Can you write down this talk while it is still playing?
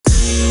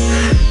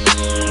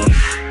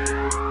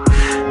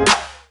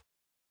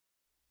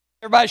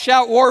Everybody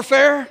shout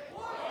warfare.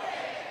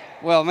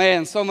 Well,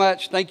 man, so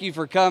much. Thank you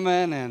for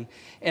coming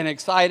and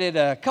excited.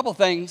 A couple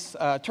things.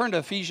 Turn to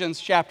Ephesians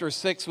chapter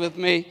 6 with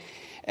me.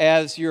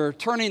 As you're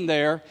turning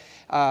there,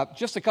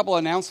 just a couple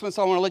announcements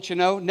I want to let you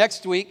know.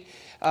 Next week,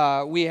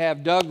 we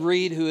have Doug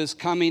Reed, who is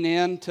coming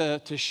in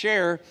to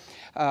share.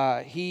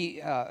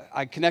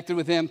 I connected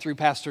with him through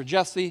Pastor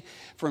Jesse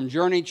from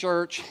Journey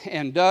Church,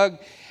 and Doug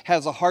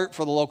has a heart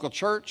for the local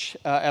church.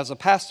 As a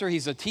pastor,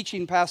 he's a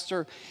teaching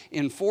pastor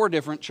in 4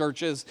 different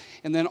churches,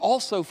 and then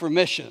also for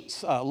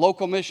missions,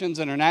 local missions,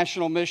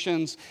 international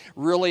missions,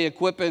 really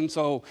equipping.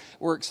 So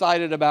we're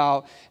excited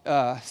about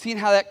seeing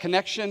how that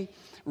connection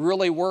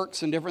really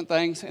works and different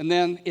things. And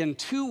then in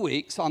 2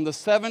 weeks, on the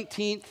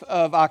 17th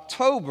of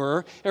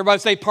October, everybody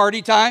say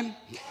party time.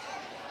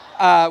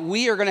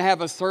 We are going to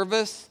have a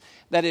service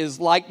that is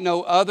like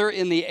no other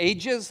in the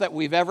ages that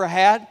we've ever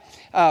had.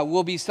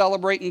 We'll be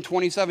celebrating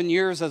 27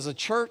 years as a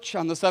church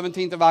on the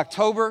 17th of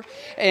October.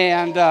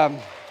 And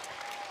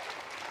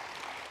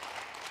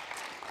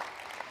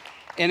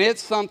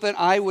it's something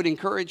I would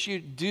encourage you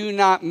do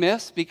not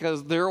miss,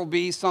 because there will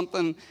be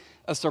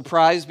a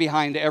surprise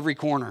behind every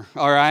corner,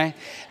 all right?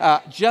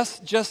 I've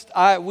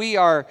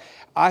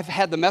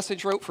had the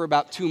message wrote for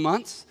about 2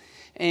 months,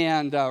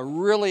 and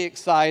really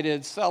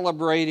excited,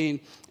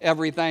 celebrating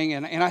everything.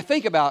 And I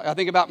think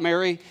about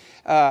Mary,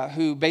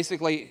 who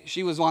basically,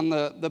 she was on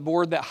the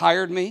board that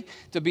hired me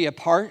to be a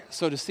part,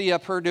 so to see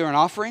up her do an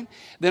offering.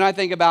 Then I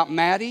think about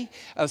Maddie,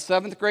 a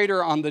 7th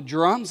grader, on the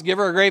drums. Give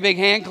her a great big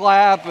hand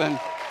clap.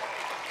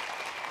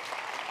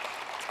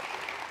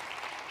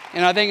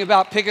 And I think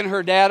about picking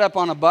her dad up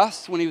on a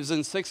bus when he was in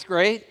 6th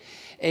grade.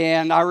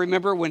 And I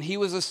remember when he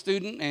was a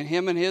student, and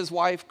him and his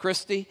wife,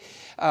 Christy,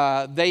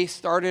 they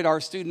started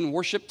our student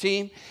worship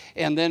team.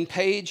 And then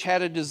Paige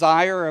had a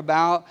desire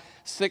about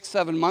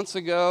 6-7 months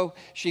ago.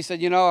 She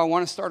said, I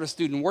want to start a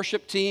student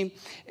worship team.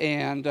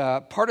 And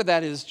part of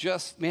that is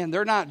just,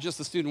 they're not just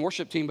a student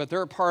worship team, but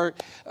they're a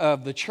part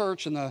of the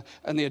church and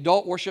the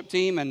adult worship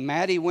team. And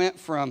Maddie went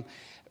from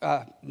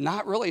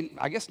not really,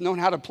 I guess, knowing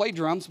how to play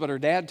drums, but her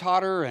dad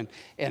taught her,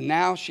 and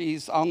now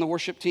she's on the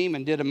worship team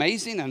and did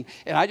amazing. And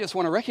I just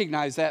want to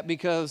recognize that,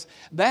 because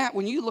that,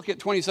 when you look at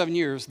 27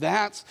 years,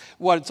 that's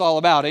what it's all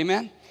about.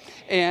 Amen.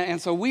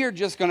 And so we are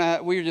just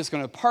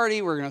gonna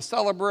party. We're gonna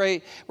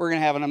celebrate. We're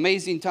gonna have an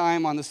amazing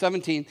time on the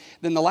 17th.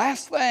 Then the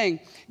last thing,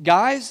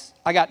 guys,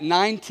 I got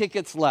 9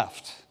 tickets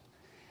left.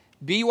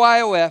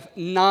 BYOF,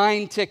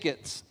 9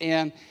 tickets,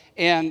 and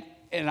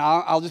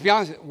I'll just be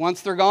honest.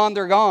 Once they're gone,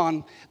 they're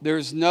gone.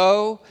 There's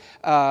no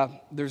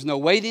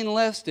waiting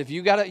list. If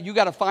you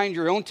gotta find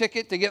your own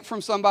ticket to get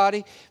from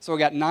somebody. So we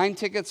got 9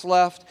 tickets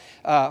left.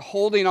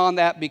 Holding on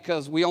that,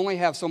 because we only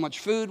have so much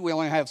food. We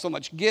only have so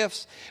much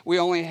gifts. We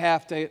only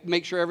have to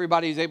make sure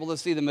everybody's able to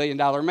see the $1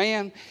 Million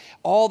Man.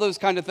 All those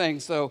kind of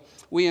things. So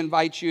we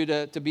invite you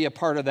to be a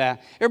part of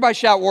that. Everybody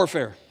shout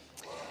warfare.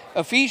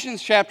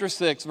 Ephesians chapter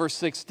 6, verse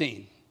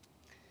 16.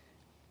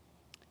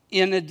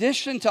 In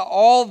addition to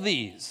all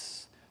these,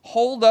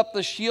 hold up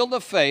the shield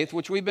of faith,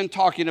 which we've been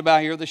talking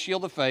about here, the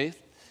shield of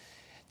faith,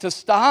 to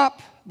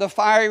stop the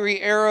fiery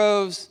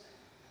arrows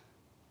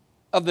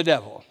of the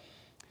devil.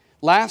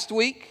 Last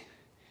week,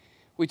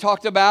 we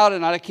talked about,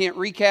 and I can't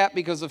recap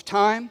because of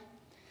time,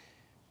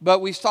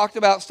 but we talked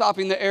about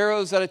stopping the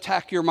arrows that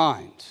attack your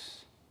mind.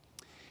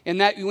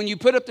 And that when you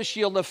put up the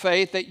shield of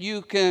faith, that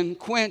you can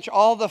quench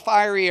all the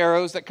fiery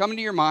arrows that come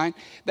into your mind,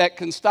 that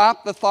can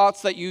stop the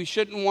thoughts that you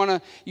didn't want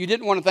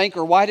to think,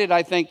 or why did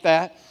I think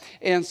that?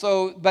 And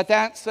so, but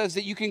that says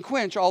that you can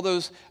quench all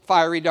those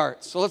fiery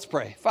darts. So let's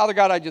pray. Father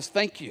God, I just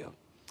thank you.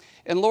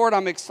 And Lord,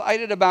 I'm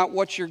excited about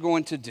what you're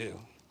going to do.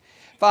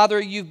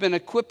 Father, you've been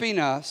equipping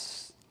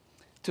us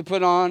to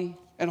put on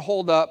and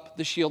hold up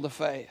the shield of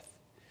faith.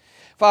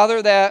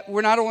 Father, that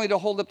we're not only to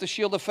hold up the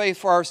shield of faith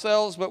for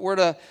ourselves, but we're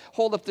to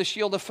hold up the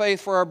shield of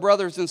faith for our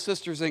brothers and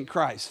sisters in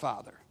Christ,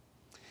 Father.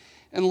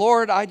 And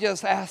Lord, I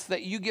just ask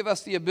that you give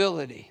us the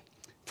ability.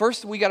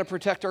 First, we got to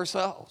protect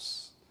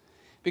ourselves.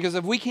 Because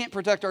if we can't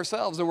protect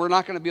ourselves, then we're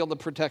not going to be able to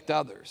protect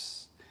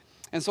others.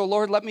 And so,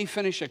 Lord, let me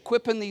finish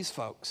equipping these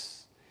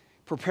folks.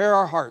 Prepare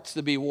our hearts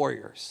to be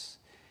warriors.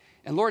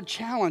 And Lord,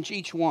 challenge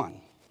each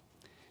one.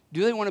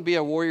 Do they want to be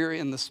a warrior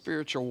in the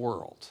spiritual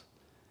world?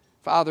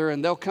 Father,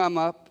 and they'll come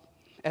up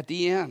at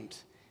the end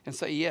and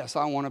say, yes,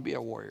 I want to be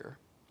a warrior.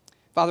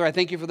 Father, I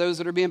thank you for those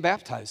that are being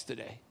baptized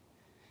today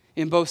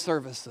in both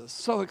services.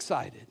 So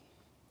excited.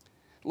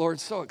 Lord,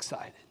 so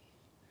excited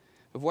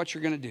of what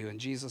you're going to do in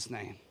Jesus'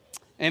 name.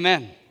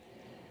 Amen.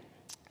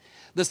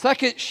 The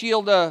second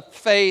shield of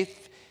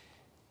faith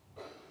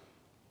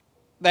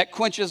that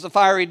quenches the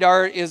fiery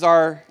dart is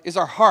our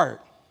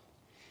heart.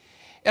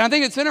 And I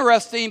think it's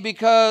interesting,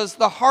 because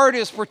the heart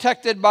is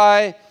protected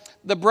by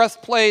the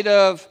breastplate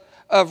of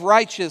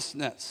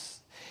righteousness.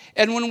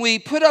 And when we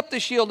put up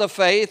the shield of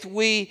faith,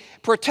 we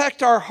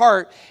protect our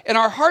heart. And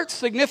our heart's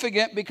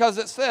significant because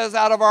it says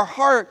out of our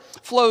heart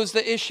flows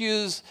the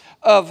issues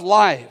of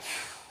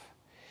life.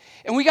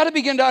 And we got to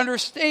begin to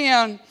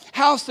understand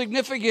how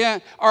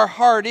significant our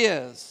heart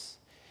is.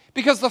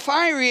 Because the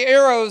fiery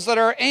arrows that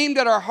are aimed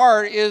at our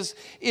heart is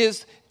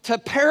to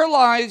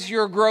paralyze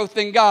your growth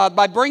in God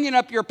by bringing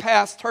up your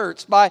past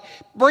hurts, by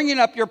bringing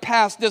up your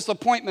past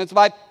disappointments,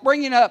 by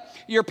bringing up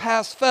your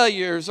past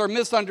failures or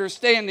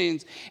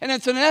misunderstandings. And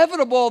it's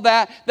inevitable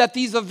that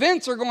these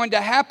events are going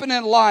to happen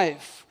in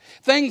life.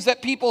 Things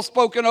that people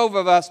spoken over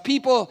of us,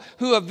 people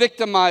who have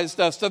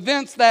victimized us,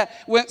 events that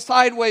went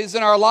sideways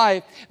in our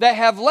life that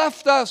have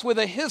left us with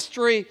a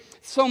history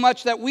so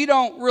much that we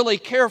don't really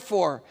care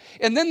for.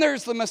 And then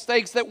there's the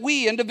mistakes that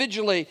we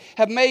individually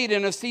have made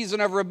in a season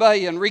of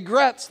rebellion,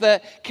 regrets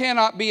that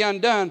cannot be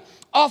undone,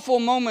 awful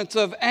moments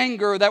of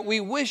anger that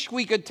we wish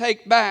we could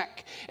take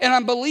back. And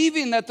I'm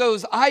believing that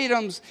those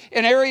items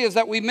and areas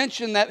that we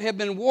mentioned that have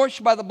been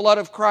washed by the blood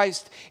of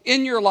Christ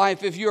in your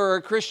life, if you're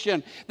a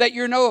Christian, that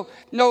you're no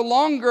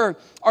longer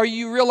are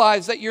you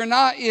realize that you're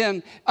not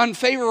in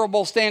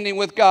unfavorable standing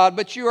with God,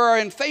 but you are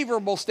in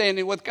favorable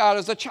standing with God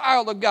as a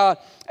child of God,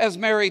 as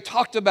Mary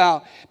talked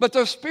about. But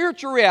the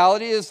spiritual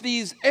reality is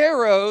these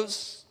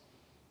arrows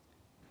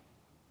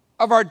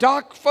of our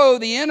dark foe,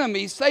 the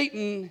enemy,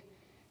 Satan,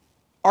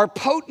 are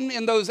potent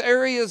in those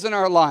areas in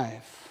our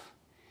life.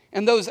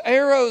 And those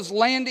arrows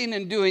landing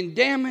and doing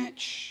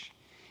damage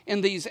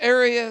in these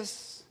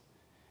areas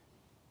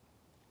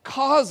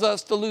cause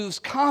us to lose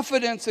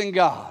confidence in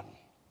God.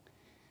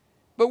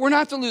 But we're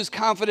not to lose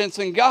confidence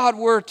in God.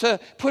 We're to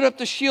put up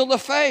the shield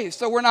of faith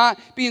so we're not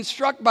being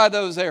struck by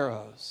those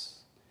arrows.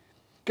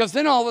 Because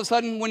then all of a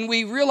sudden, when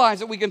we realize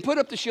that we can put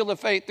up the shield of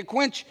faith to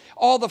quench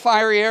all the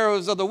fiery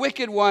arrows of the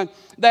wicked one,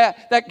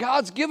 that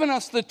God's given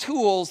us the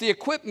tools, the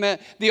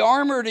equipment, the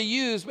armor to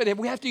use, but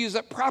we have to use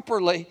it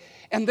properly,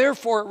 and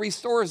therefore it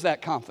restores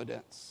that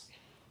confidence.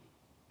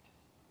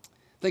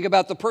 Think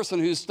about the person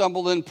who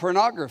stumbled in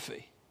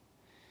pornography.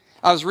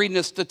 I was reading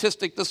a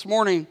statistic this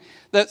morning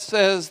that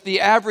says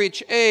the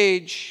average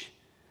age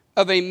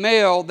of a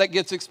male that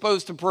gets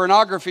exposed to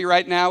pornography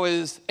right now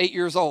is 8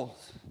 years old.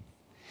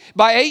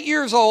 By 8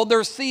 years old,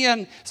 they're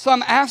seeing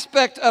some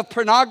aspect of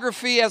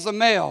pornography as a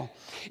male.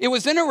 It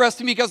was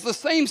interesting because the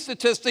same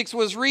statistics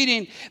was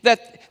reading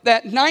that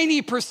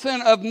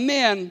 90% of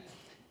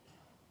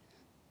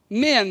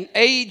men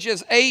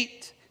ages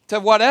 8 to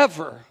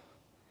whatever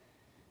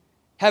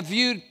have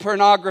viewed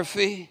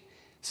pornography.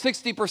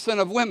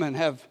 60% of women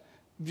have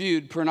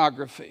viewed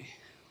pornography.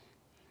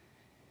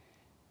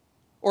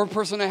 Or a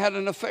person that had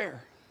an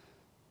affair.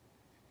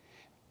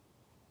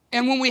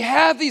 And when we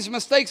have these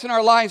mistakes in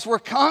our lives, we're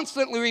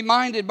constantly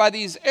reminded by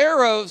these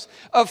arrows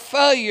of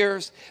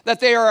failures that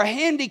they are a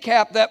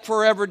handicap that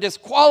forever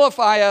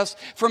disqualify us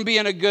from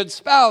being a good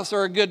spouse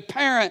or a good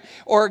parent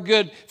or a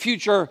good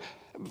future,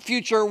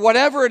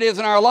 whatever it is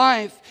in our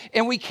life,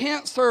 and we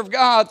can't serve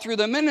God through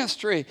the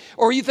ministry.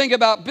 Or you think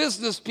about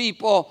business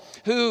people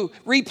who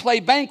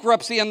replay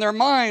bankruptcy in their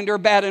mind or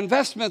bad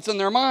investments in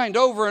their mind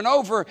over and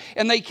over,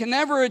 and they can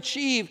never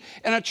achieve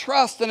and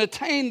trust and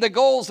attain the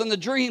goals and the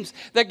dreams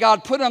that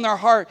God put on their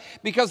heart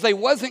because they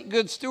wasn't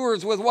good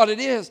stewards with what it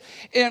is.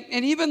 And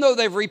even though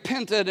they've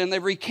repented and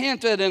they've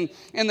recanted and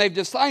they've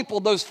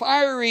discipled, those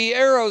fiery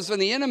arrows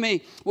and the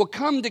enemy will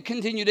come to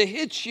continue to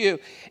hit you,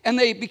 and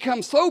they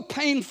become so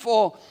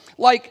painful,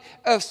 like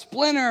a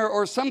splinter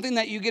or something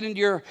that you get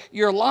into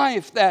your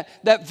life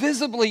that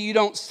visibly you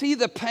don't see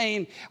the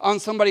pain on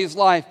somebody's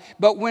life.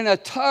 But when a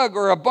tug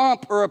or a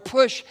bump or a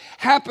push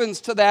happens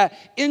to that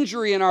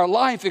injury in our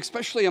life,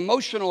 especially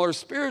emotional or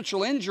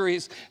spiritual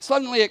injuries,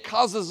 suddenly it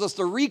causes us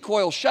to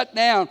recoil, shut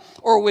down,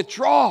 or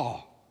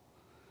withdraw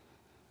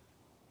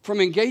from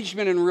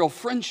engagement in real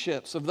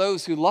friendships of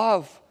those who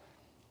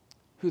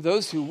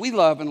we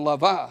love and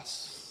love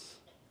us.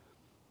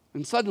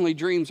 And suddenly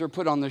dreams are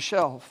put on the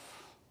shelf.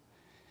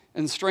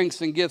 And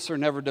strengths and gifts are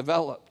never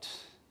developed.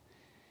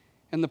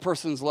 And the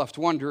person's left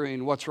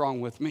wondering, what's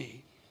wrong with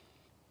me?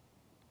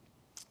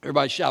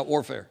 Everybody shout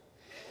warfare.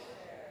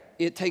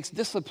 It takes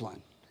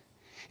discipline.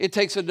 It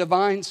takes a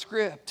divine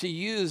script to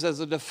use as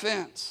a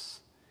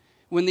defense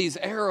when these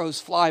arrows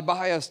fly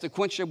by us to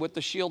quench them with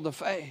the shield of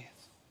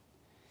faith.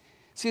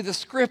 See, the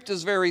script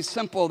is very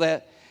simple,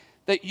 that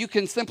you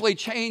can simply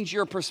change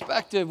your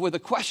perspective with a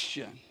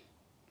question.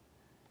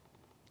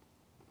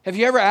 Have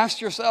you ever asked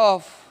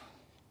yourself,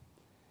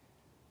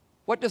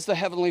 what does the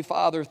Heavenly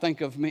Father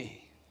think of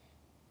me?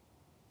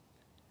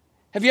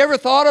 Have you ever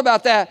thought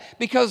about that?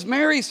 Because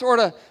Mary sort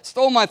of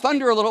stole my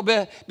thunder a little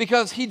bit,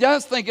 because he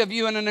does think of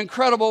you in an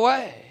incredible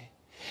way.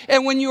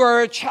 And when you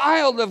are a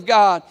child of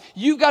God,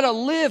 you got to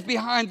live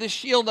behind the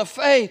shield of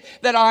faith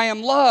that I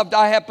am loved,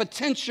 I have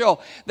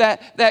potential,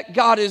 that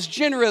God is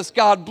generous,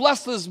 God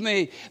blesses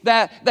me,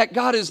 that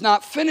God is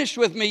not finished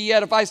with me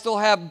yet if I still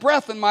have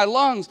breath in my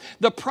lungs.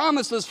 The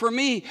promises for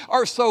me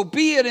are so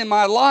be it in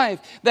my life,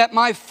 that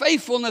my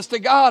faithfulness to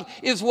God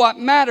is what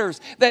matters.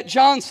 That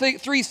John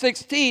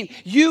 3:16,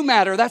 you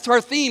matter. That's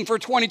our theme for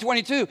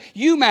 2022.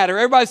 You matter.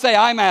 Everybody say,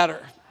 I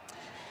matter.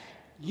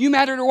 You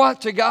matter to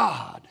what? To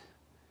God.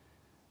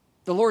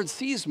 The Lord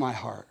sees my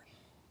heart.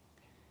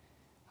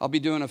 I'll be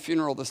doing a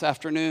funeral this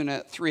afternoon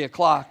at 3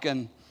 o'clock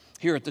and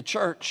here at the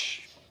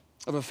church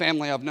of a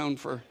family I've known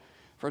for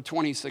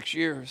 26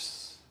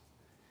 years.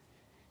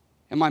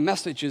 And my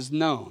message is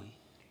known.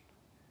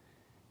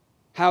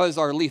 How is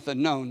Arletha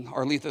known?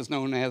 Arletha is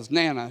known as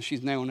Nana.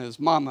 She's known as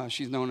Mama.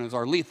 She's known as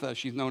Arletha.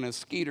 She's known as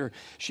Skeeter.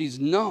 She's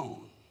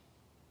known.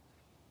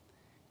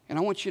 And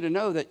I want you to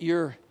know that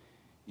you're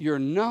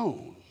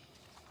known.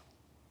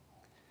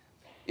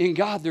 In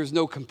God, there's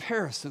no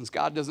comparisons.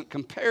 God doesn't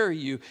compare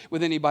you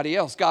with anybody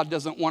else. God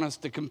doesn't want us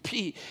to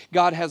compete.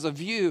 God has a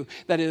view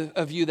that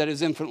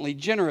is infinitely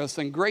generous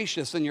and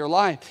gracious in your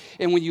life.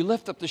 And when you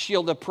lift up the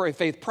shield of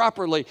faith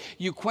properly,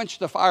 you quench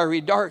the fiery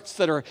darts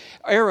that are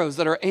arrows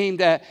that are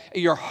aimed at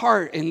your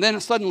heart. And then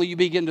suddenly you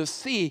begin to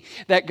see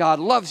that God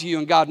loves you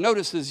and God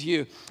notices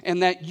you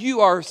and that you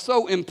are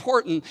so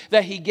important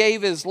that he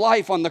gave his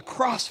life on the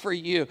cross for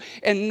you.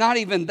 And not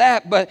even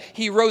that, but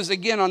he rose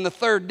again on the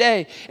third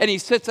day and he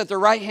sits at the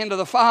right hand of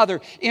the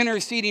Father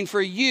interceding for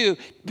you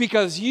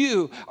because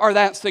you are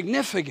that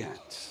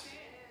significant.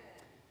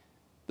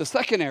 The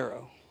second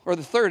arrow, or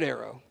the third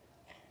arrow,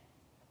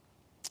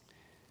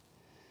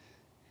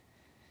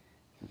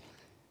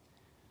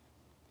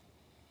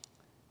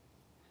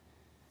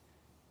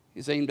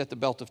 is aimed at the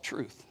belt of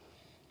truth.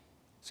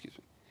 Excuse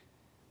me.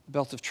 The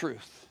belt of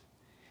truth.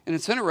 And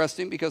it's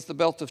interesting because the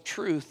belt of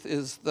truth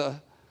is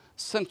the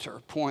center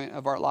point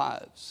of our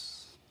lives.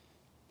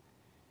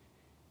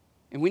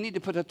 And we need to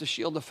put up the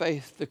shield of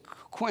faith to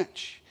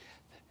quench.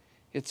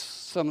 It's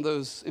some of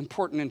those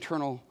important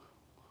internal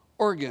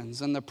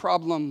organs. And the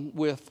problem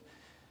with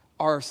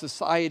our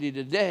society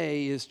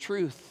today is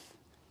truth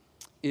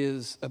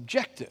is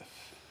objective.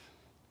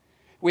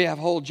 We have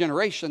a whole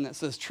generation that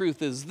says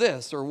truth is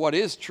this, or what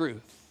is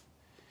truth?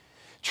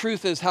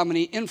 Truth is how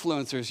many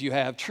influencers you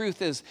have.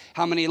 Truth is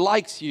how many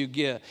likes you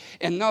get.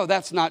 And no,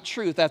 that's not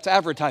truth. That's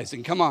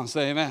advertising. Come on,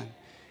 say amen.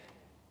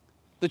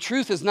 The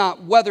truth is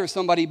not whether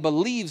somebody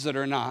believes it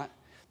or not.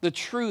 The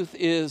truth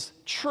is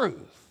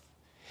truth.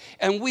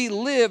 And we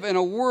live in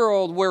a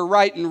world where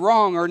right and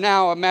wrong are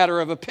now a matter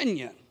of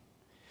opinion.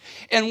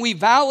 And we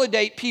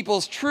validate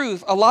people's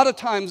truth a lot of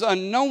times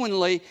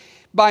unknowingly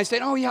by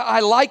saying, oh yeah,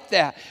 I like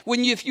that.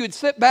 If you would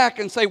sit back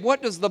and say,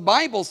 what does the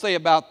Bible say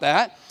about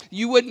that?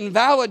 You wouldn't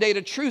validate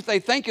a truth they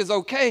think is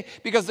okay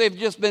because they've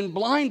just been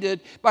blinded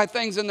by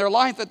things in their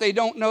life that they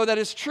don't know that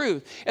is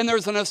truth. And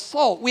there's an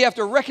assault. We have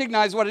to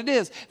recognize what it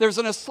is. There's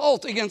an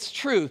assault against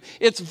truth.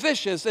 It's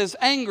vicious, it's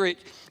angry,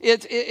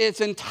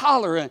 it's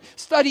intolerant.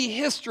 Study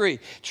history.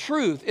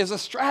 Truth is a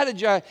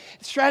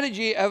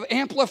strategy of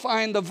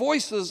amplifying the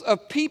voices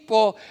of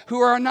people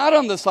who are not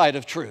on the side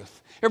of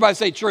truth. Everybody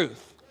say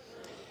truth.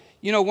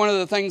 You know, one of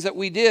the things that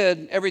we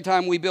did every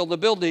time we build a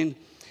building,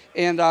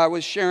 and I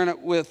was sharing it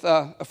with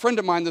a friend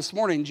of mine this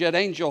morning, Jed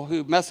Angel,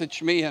 who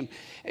messaged me,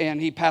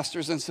 and he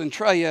pastors in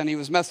Centralia, and he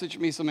was messaging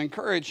me some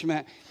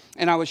encouragement.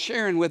 And I was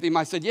sharing with him,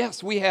 I said,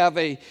 yes, we have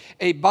a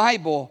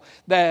Bible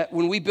that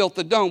when we built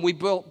the dome, we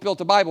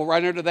built a Bible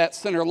right under that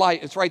center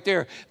light. It's right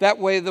there. That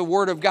way the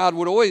Word of God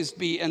would always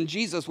be, and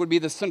Jesus would be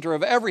the center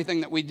of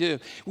everything that we do.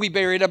 We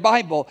buried a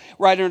Bible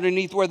right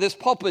underneath where this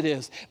pulpit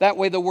is. That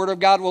way the Word of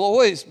God will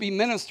always be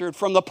ministered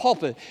from the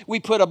pulpit. We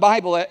put a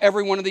Bible at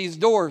every one of these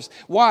doors.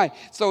 Why?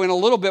 So in a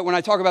little bit when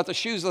I talk about the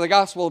shoes of the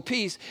gospel of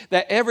peace,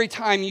 that every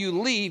time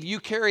you leave, you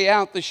carry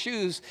out the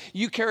shoes,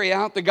 you carry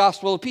out the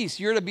gospel of peace.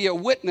 You're to be a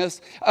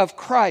witness of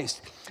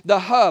Christ. The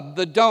hub,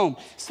 the dome,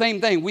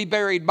 same thing. We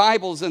buried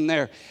Bibles in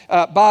there.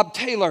 Bob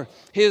Taylor,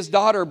 his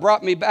daughter,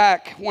 brought me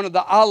back one of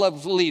the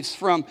olive leaves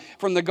from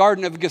the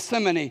Garden of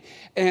Gethsemane,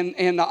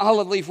 and the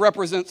olive leaf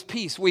represents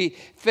peace. We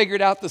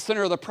figured out the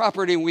center of the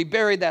property, and we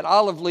buried that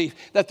olive leaf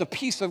that the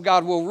peace of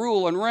God will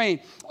rule and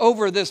reign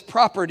over this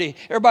property.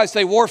 Everybody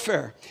say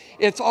warfare.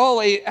 It's all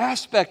an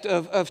aspect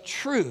of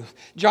truth.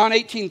 John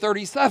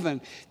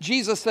 18:37,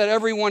 Jesus said,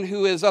 everyone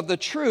who is of the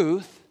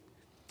truth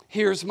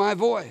hears my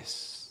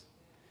voice.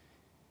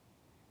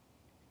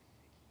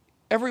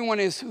 Everyone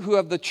who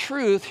of the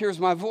truth hears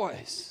my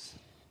voice.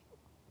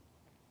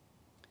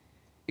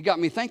 It got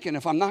me thinking,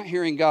 if I'm not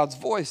hearing God's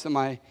voice, am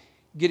I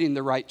getting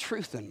the right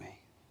truth in me?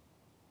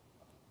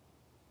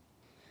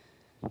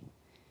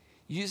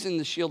 Using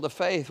the shield of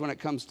faith when it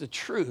comes to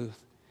truth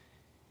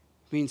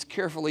means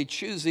carefully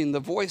choosing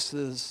the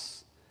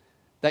voices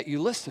that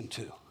you listen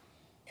to.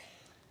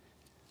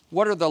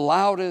 What are the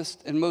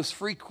loudest and most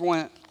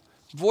frequent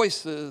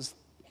voices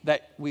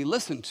that we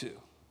listen to?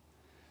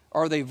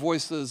 Are they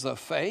voices of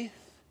faith?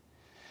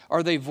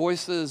 Are they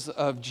voices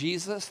of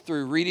Jesus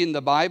through reading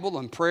the Bible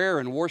and prayer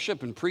and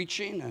worship and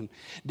preaching and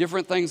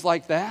different things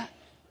like that?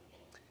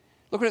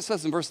 Look what it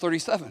says in verse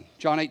 37,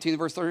 John 18,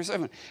 verse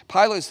 37.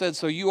 Pilate said,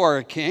 so you are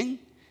a king?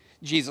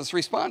 Jesus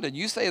responded,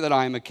 you say that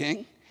I am a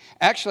king.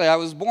 Actually, I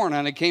was born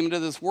and I came into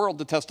this world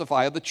to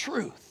testify of the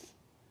truth.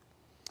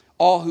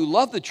 All who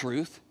love the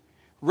truth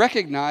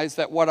recognize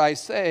that what I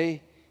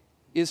say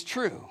is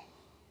true.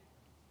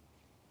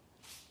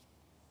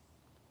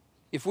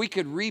 If we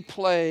could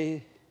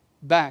replay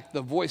back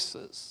the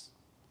voices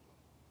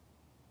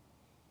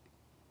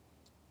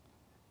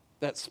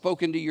that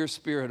spoke into your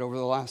spirit over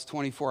the last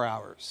 24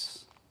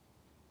 hours,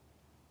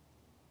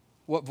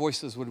 what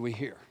voices would we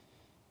hear?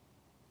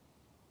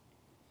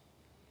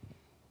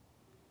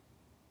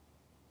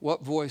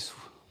 What voice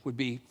would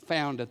be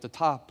found at the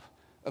top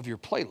of your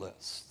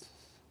playlist.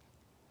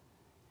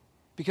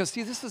 Because,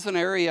 see, this is an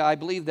area I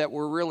believe that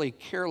we're really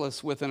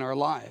careless with in our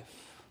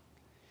life.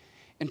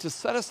 And to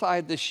set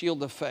aside the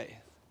shield of faith,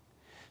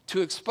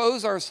 to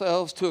expose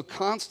ourselves to a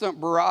constant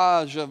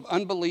barrage of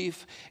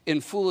unbelief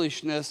and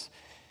foolishness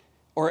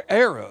or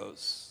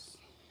arrows,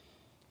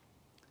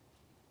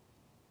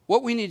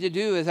 what we need to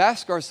do is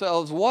ask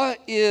ourselves, what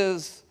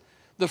is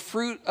the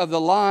fruit of the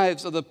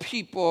lives of the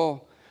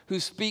people who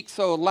speak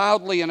so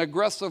loudly and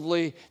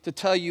aggressively to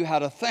tell you how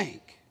to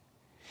think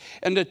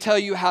and to tell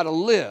you how to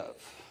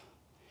live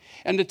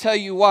and to tell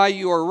you why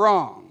you are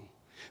wrong?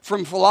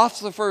 From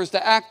philosophers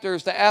to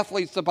actors to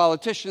athletes to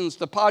politicians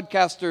to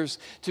podcasters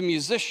to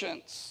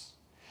musicians.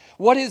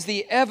 What is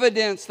the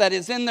evidence that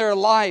is in their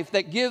life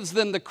that gives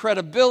them the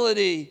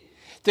credibility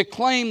to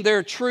claim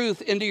their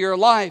truth into your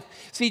life?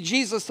 See,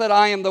 Jesus said,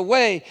 I am the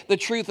way, the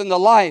truth, and the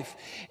life.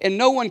 And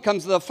no one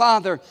comes to the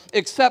Father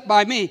except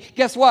by me.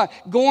 Guess what?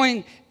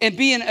 Going and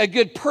being a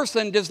good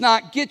person does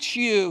not get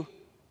you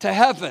to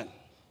heaven.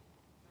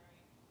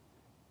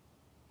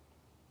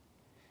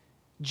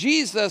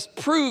 Jesus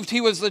proved he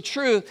was the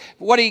truth,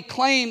 what he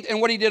claimed and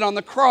what he did on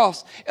the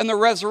cross and the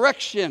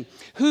resurrection.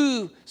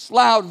 Whose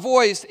loud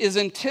voice is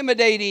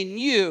intimidating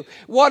you?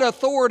 What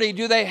authority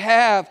do they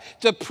have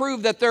to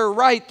prove that they're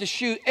right to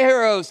shoot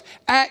arrows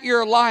at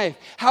your life?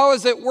 How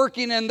is it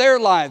working in their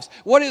lives?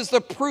 What is the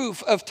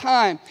proof of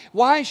time?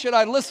 Why should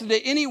I listen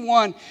to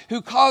anyone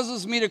who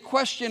causes me to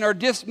question or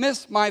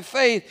dismiss my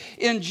faith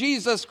in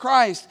Jesus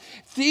Christ?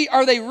 See,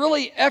 are they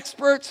really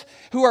experts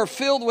who are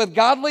filled with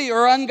godly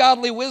or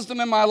ungodly wisdom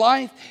in my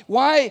life?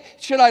 Why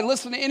should I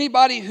listen to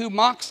anybody who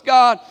mocks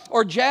God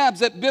or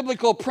jabs at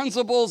biblical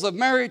principles of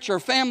marriage or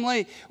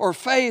family or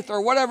faith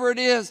or whatever it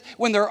is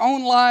when their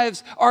own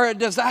lives are a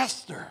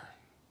disaster?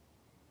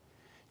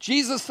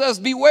 Jesus says,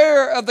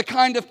 beware of the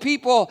kind of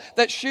people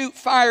that shoot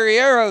fiery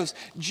arrows.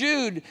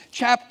 Jude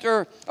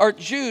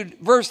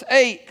verse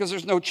 8, because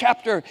there's no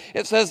chapter,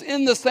 it says,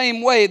 in the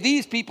same way,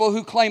 these people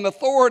who claim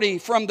authority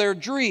from their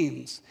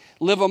dreams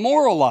live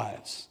immoral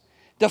lives,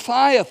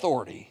 defy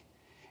authority,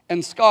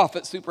 and scoff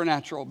at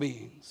supernatural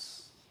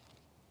beings.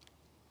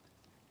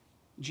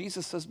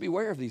 Jesus says,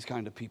 beware of these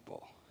kind of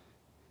people.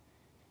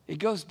 It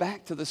goes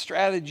back to the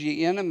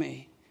strategy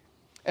enemy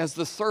as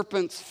the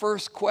serpent's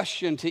first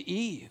question to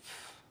Eve,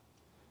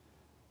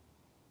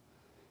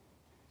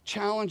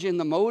 challenging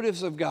the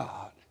motives of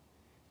God.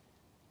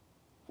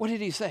 What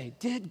did he say?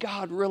 Did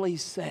God really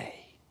say?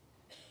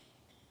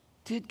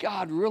 Did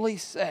God really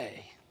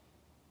say?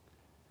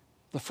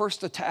 The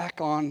first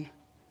attack on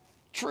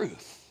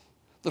truth,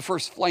 the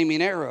first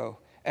flaming arrow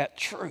at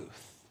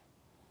truth.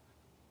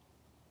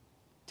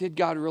 Did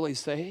God really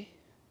say?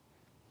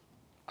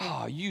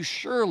 Ah, you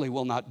surely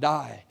will not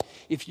die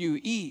if you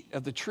eat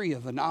of the tree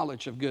of the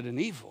knowledge of good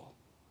and evil.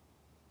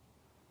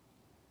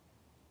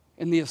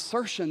 And the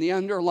assertion, the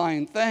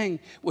underlying thing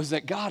was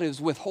that God is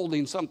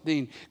withholding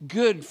something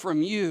good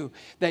from you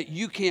that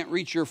you can't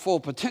reach your full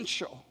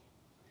potential.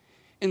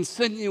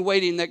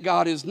 Insinuating that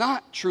God is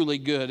not truly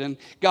good and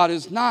God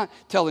is not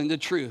telling the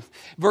truth.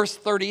 Verse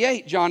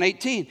 38, John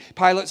 18,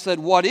 Pilate said,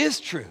 what is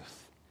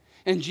truth?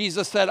 And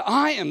Jesus said,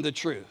 I am the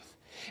truth.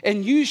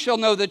 And you shall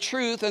know the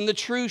truth, and the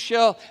truth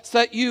shall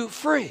set you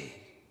free.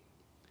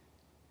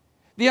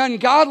 The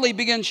ungodly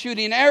began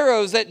shooting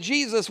arrows at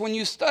Jesus when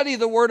you study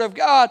the Word of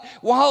God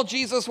while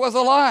Jesus was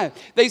alive.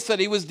 They said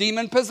he was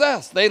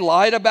demon-possessed. They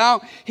lied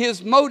about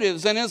his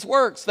motives and his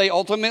works. They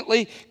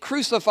ultimately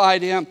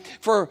crucified him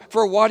for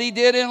what he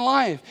did in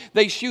life.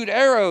 They shoot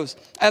arrows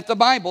at the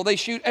Bible. They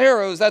shoot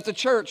arrows at the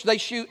church. They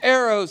shoot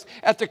arrows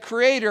at the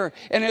Creator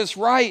and his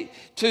right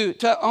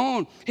to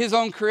own his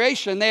own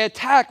creation. They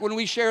attack when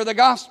we share the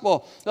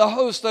gospel. The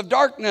host of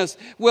darkness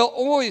will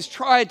always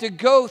try to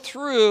go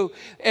through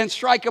and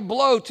strike a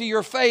blow to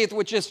your faith,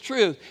 which is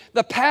truth.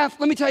 The path,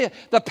 let me tell you,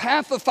 the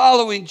path of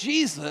following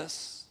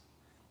Jesus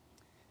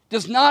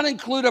does not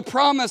include a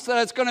promise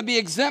that it's going to be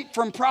exempt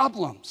from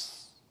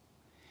problems.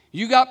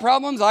 You got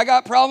problems, I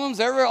got problems,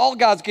 all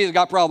God's kids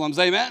got problems,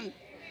 amen? Amen.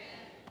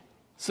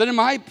 Sit in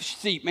my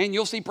seat, man,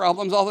 you'll see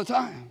problems all the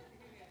time.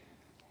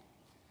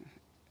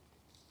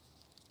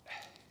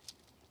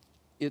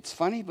 It's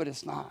funny, but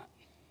it's not.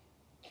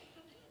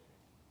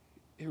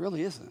 It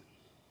really isn't.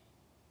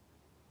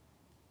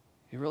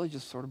 It really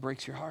just sort of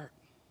breaks your heart.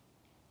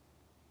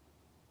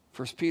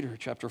 1 Peter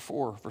chapter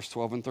 4, verse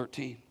 12 and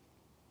 13.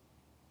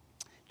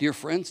 Dear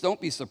friends,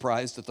 don't be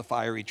surprised at the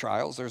fiery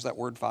trials, there's that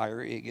word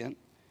fiery again,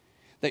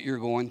 that you're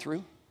going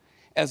through,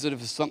 as if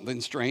it's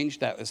something strange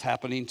that is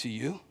happening to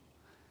you.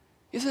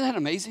 Isn't that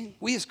amazing?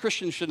 We as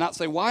Christians should not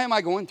say, why am I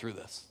going through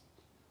this?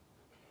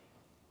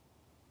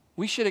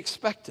 We should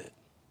expect it.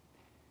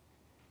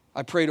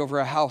 I prayed over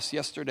a house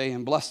yesterday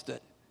and blessed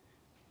it.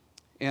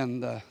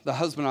 And the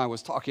husband and I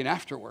was talking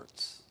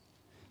afterwards.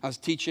 I was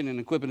teaching and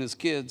equipping his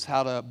kids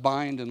how to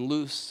bind and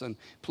loose and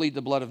plead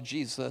the blood of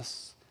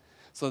Jesus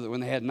so that when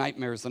they had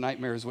nightmares, the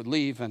nightmares would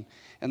leave. And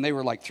they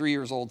were like 3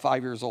 years old,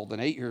 5 years old,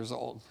 and 8 years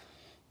old.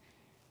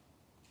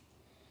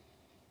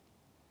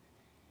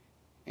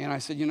 And I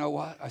said, you know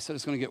what? I said,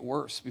 it's going to get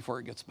worse before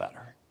it gets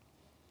better.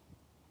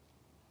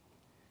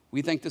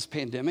 We think this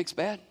pandemic's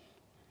bad?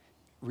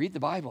 Read the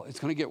Bible. It's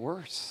going to get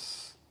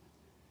worse.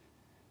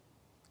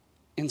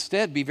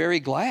 Instead, be very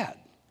glad.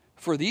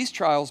 For these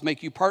trials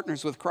make you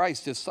partners with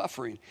Christ, his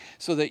suffering,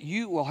 so that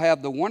you will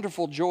have the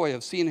wonderful joy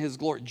of seeing his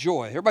glory.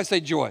 Joy. Everybody say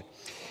joy.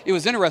 It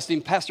was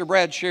interesting. Pastor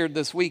Brad shared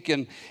this week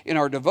in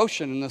our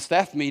devotion in the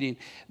staff meeting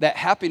that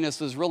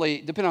happiness is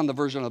really, depending on the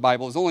version of the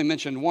Bible, is only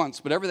mentioned once,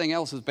 but everything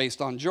else is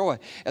based on joy.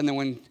 And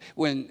then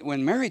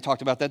when Mary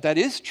talked about that, that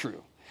is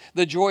true.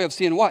 The joy of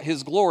seeing what?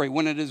 His glory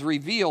when it is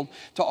revealed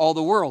to all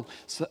the world.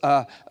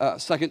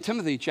 2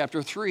 Timothy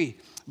chapter 3,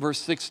 verse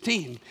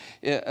 16.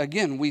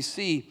 Again, we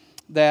see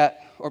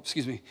that,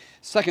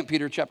 2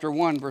 Peter chapter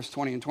 1, verse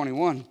 20 and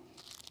 21.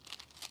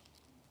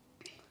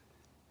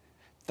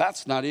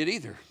 That's not it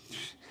either.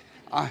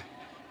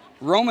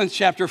 Romans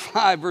chapter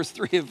 5, verse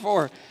 3 and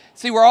 4.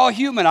 See, we're all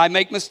human. I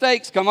make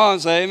mistakes. Come on,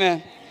 say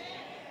amen.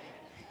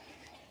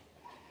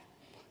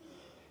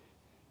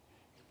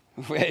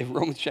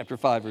 Romans chapter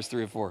 5, verse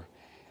 3 and 4.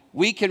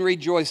 We can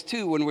rejoice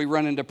too when we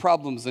run into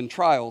problems and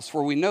trials,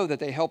 for we know that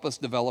they help us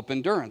develop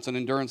endurance, and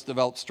endurance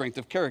develops strength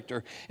of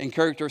character, and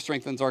character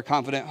strengthens our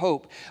confident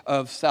hope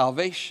of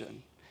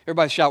salvation.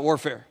 Everybody shout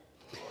warfare.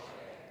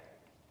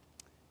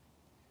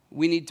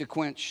 We need to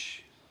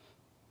quench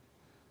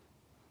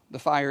the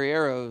fiery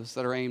arrows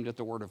that are aimed at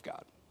the Word of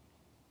God.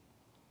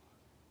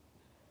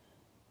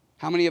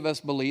 How many of us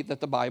believe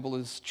that the Bible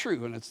is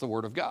true and it's the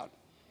Word of God?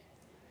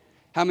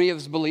 How many of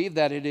us believe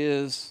that it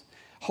is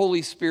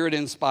Holy Spirit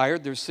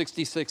inspired? There's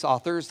 66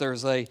 authors.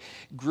 There's a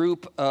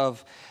group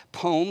of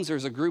poems.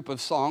 There's a group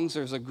of songs.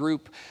 There's a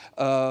group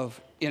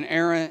of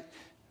inerrant,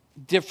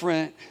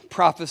 different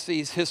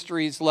prophecies,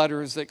 histories,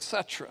 letters,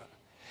 etc.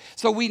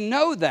 So we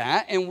know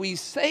that, and we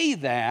say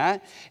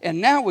that,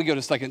 and now we go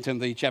to 2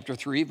 Timothy chapter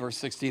 3, verse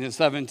 16 and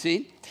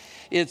 17.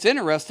 It's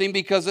interesting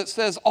because it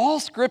says all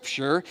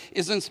Scripture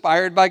is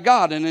inspired by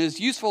God and it is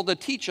useful to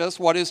teach us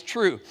what is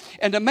true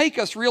and to make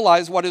us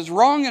realize what is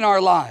wrong in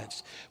our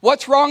lives.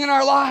 What's wrong in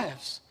our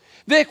lives?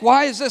 Vic,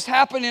 why is this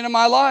happening in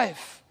my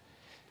life?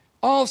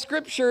 All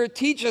Scripture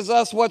teaches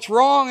us what's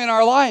wrong in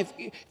our life.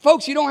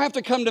 Folks, you don't have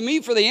to come to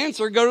me for the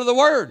answer. Go to the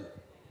Word.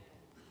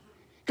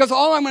 Because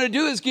all I'm going to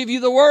do is give you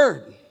the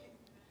Word.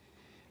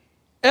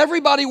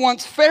 Everybody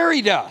wants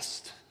fairy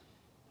dust.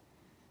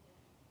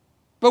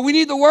 But we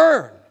need the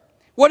Word.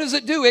 What does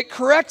it do? It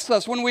corrects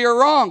us when we are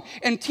wrong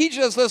and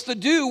teaches us to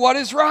do what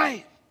is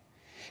right.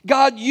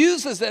 God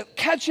uses it.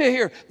 Catch it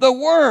here. The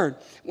Word.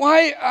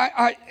 Why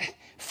I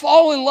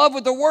fall in love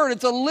with the Word.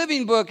 It's a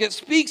living book. It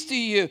speaks to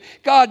you.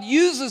 God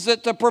uses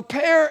it to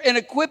prepare and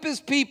equip his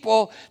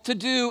people to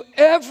do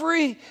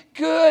every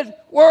good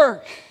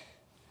work.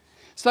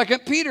 2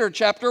 Peter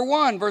chapter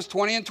 1, verse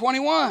 20 and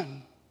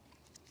 21.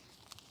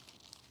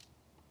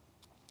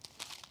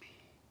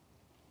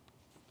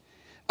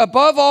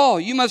 Above all,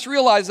 you must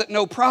realize that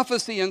no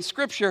prophecy in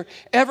Scripture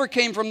ever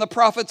came from the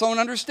prophet's own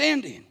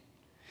understanding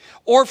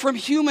or from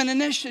human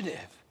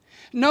initiative.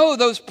 No,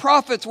 those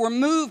prophets were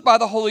moved by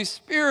the Holy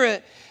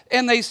Spirit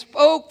and they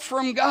spoke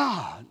from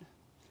God.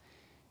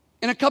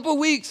 In a couple of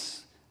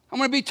weeks, I'm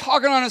going to be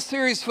talking on a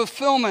series,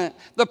 Fulfillment,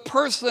 the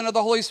person of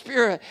the Holy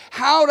Spirit.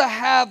 How to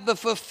have the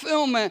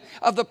fulfillment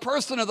of the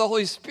person of the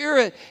Holy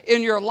Spirit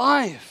in your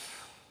life.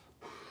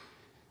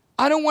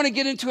 I don't want to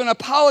get into an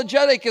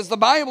apologetic as the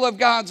Bible of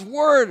God's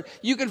Word.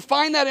 You can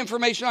find that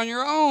information on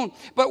your own.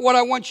 But what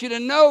I want you to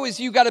know is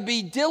you got to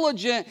be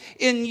diligent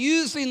in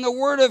using the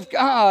Word of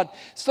God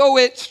so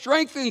it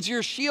strengthens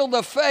your shield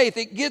of faith.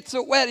 It gets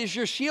it wet. Is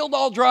your shield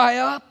all dry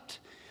up?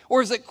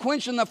 Or is it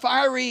quenching the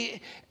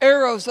fiery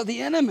arrows of the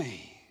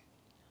enemy?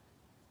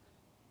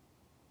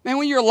 Man,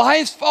 when your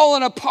life's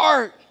falling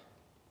apart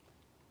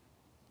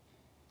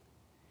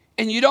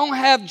and you don't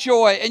have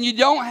joy and you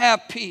don't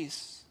have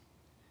peace,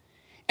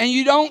 and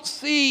you don't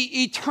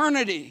see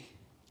eternity,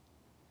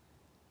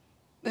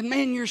 then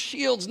man, your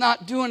shield's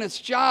not doing its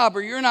job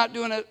or you're not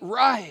doing it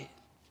right.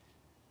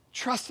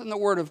 Trust in the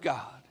Word of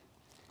God.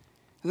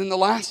 And then the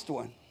last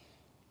one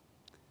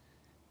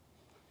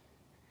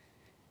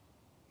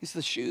is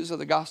the shoes of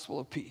the gospel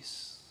of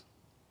peace.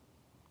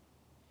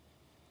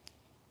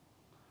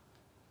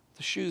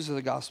 The shoes of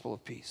the gospel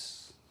of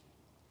peace.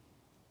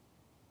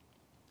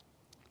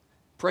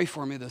 Pray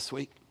for me this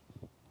week,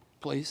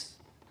 please.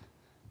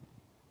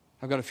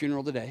 I've got a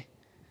funeral today.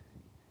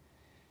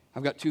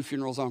 I've got 2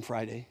 funerals on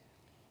Friday.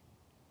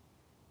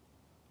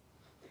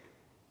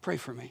 Pray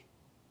for me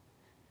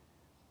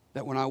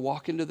that when I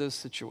walk into those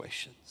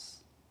situations,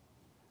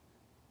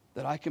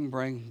 that I can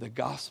bring the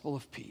gospel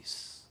of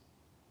peace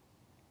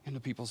into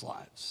people's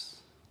lives.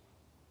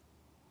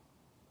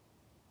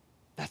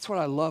 That's what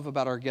I love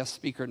about our guest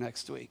speaker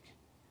next week,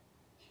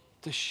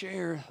 to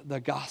share the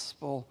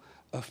gospel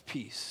of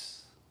peace.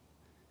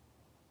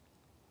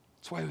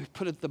 That's why we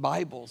put the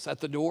Bibles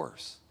at the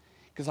doors,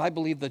 because I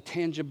believe the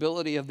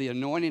tangibility of the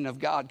anointing of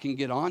God can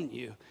get on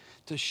you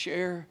to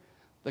share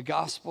the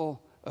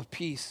gospel of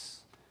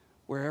peace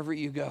wherever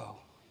you go.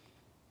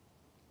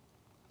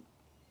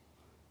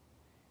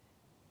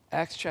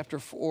 Acts chapter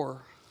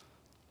 4,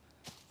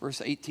 verse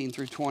 18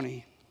 through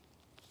 20.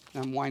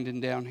 I'm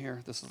winding down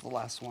here. This is the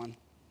last one.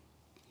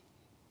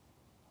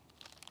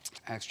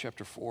 Acts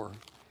chapter 4,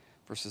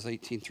 verses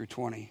 18 through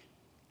 20. It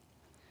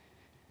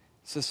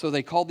says, so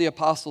they called the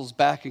apostles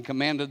back and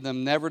commanded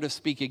them never to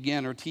speak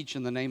again or teach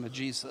in the name of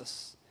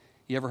Jesus.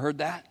 You ever heard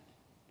that?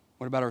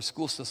 What about our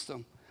school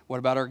system? What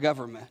about our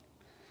government?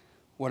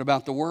 What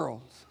about the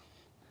world?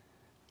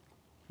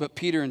 But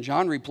Peter and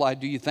John replied,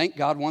 do you think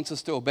God wants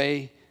us to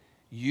obey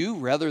you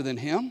rather than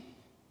him?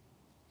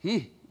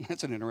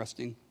 That's an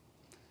interesting.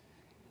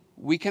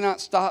 We cannot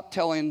stop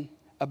telling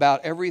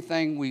about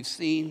everything we've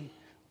seen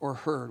or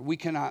heard. We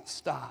cannot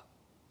stop.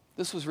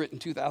 This was written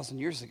 2,000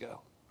 years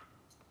ago.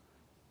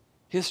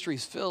 History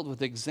is filled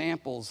with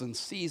examples and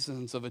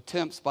seasons of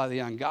attempts by the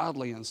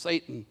ungodly and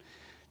Satan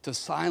to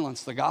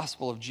silence the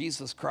gospel of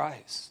Jesus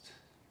Christ.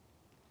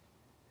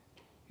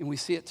 And we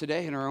see it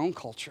today in our own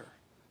culture,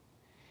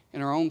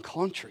 in our own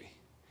country,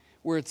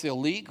 where it's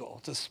illegal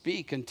to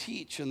speak and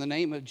teach in the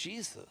name of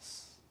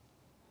Jesus.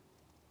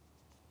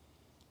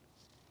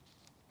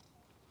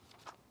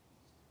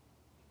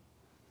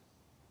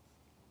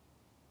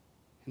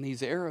 And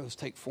these arrows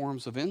take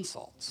forms of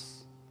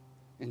insults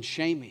and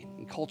shaming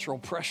and cultural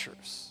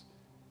pressures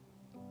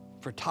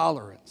for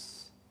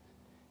tolerance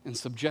and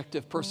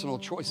subjective personal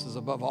choices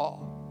above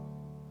all.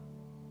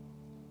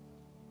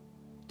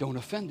 Don't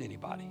offend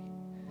anybody.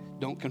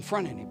 Don't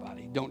confront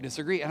anybody. Don't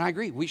disagree. And I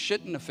agree, we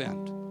shouldn't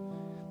offend.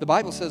 The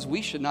Bible says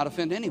we should not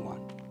offend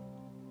anyone.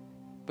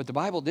 But the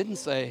Bible didn't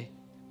say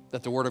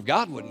that the Word of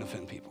God wouldn't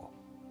offend people.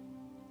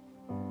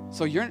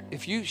 So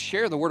if you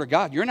share the Word of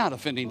God, you're not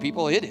offending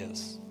people, it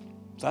is.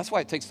 So that's why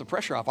it takes the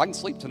pressure off. I can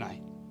sleep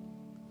tonight.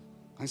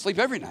 I can sleep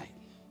every night.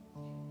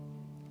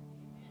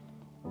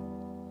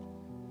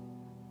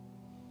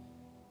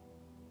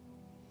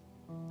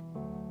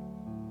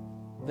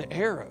 The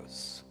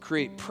arrows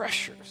create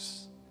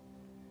pressures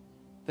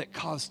that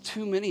cause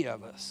too many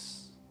of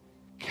us,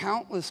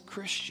 countless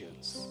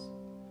Christians,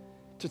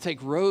 to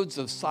take roads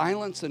of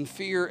silence and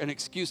fear and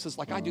excuses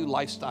like I do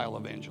lifestyle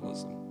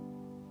evangelism.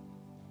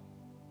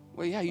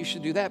 Well, yeah, you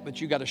should do that, but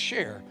you got to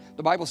share.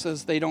 The Bible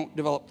says they don't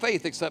develop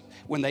faith except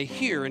when they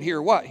hear, and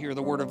hear what? Hear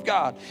the Word of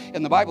God.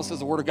 And the Bible says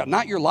the Word of God,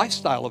 not your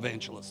lifestyle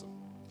evangelism.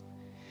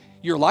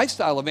 Your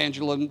lifestyle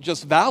evangelism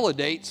just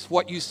validates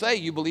what you say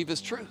you believe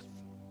is truth.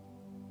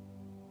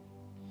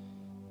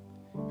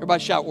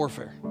 Everybody shout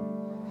warfare.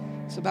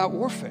 It's about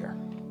warfare.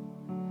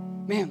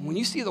 Man, when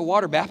you see the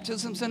water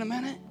baptisms in a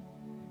minute,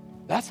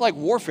 that's like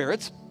warfare.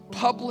 It's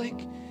public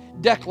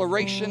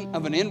declaration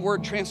of an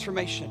inward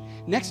transformation.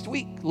 Next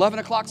week, 11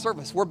 o'clock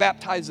service, we're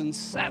baptizing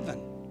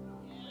 7.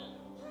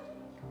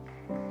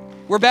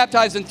 We're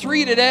baptizing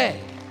 3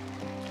 today.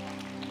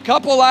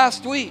 Couple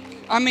last week.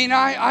 I mean,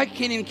 I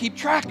can't even keep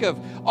track of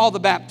all the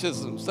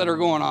baptisms that are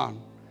going on.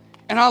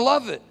 And I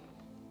love it.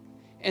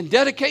 And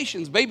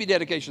dedications, baby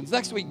dedications.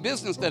 Next week,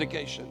 business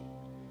dedication.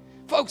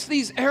 Folks,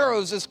 these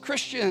arrows as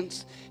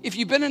Christians, if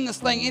you've been in this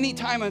thing any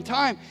time and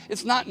time,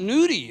 it's not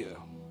new to you.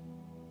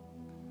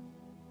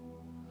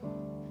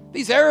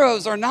 These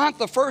arrows are not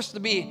the first to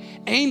be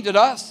aimed at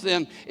us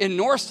in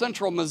north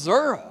central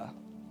Missouri.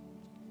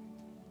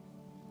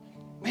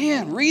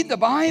 Man, read the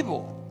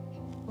Bible.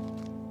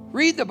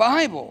 Read the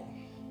Bible.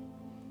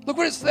 Look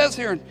what it says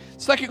here in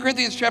 2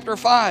 Corinthians chapter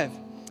 5.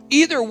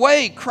 Either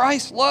way,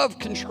 Christ's love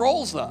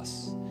controls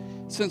us.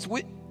 Since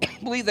we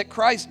believe that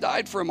Christ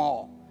died for them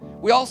all,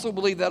 we also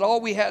believe that all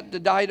we had to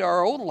die to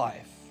our old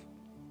life.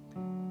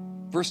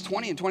 Verse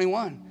 20 and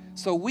 21.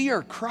 So we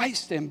are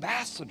Christ's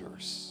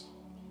ambassadors.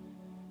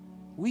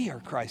 We are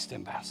Christ's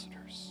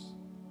ambassadors.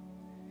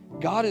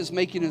 God is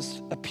making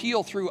his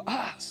appeal through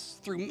us,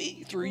 through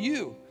me, through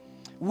you.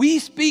 We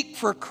speak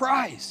for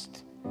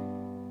Christ.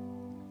 Man,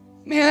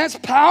 that's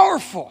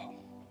powerful.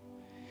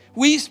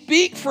 We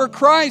speak for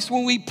Christ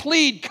when we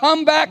plead,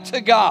 come back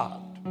to God.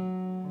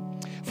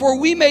 For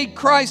we made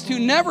Christ, who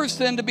never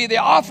sinned, to be the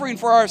offering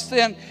for our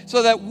sin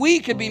so that we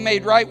could be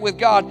made right with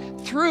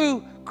God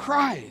through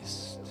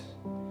Christ.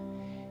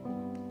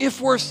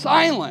 If we're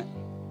silent,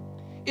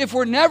 if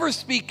we're never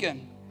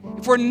speaking,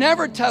 if we're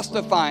never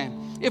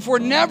testifying, if we're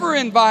never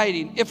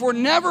inviting, if we're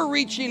never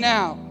reaching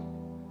out,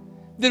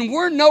 then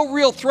we're no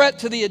real threat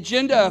to the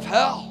agenda of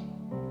hell.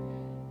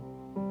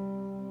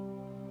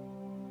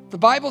 The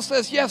Bible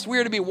says, yes, we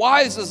are to be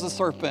wise as a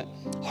serpent,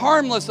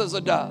 harmless as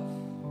a dove.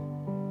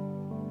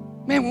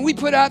 Man, when we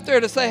put out there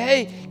to say,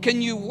 hey,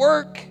 can you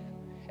work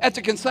at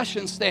the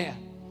concession stand?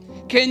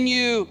 Can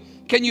you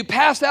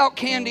pass out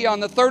candy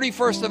on the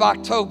 31st of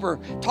October?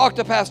 Talk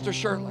to Pastor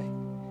Shirley.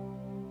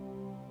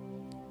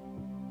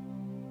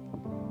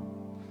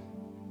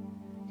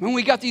 When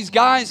we got these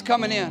guys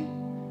coming in,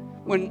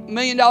 when $1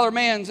 Million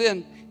Man's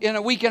in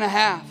a week and a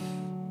half,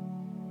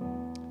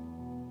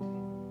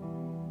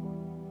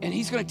 and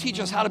he's going to teach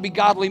us how to be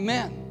godly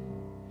men.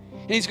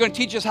 And he's going to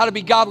teach us how to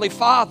be godly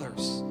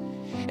fathers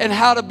and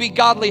how to be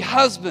godly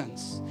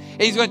husbands.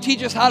 And he's going to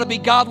teach us how to be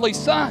godly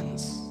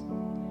sons.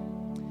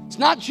 It's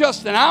not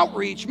just an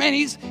outreach. Man,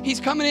 he's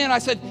coming in. I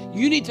said,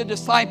 you need to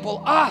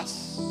disciple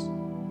us.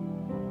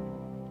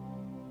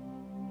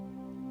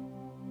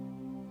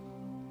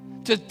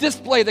 to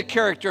display the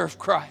character of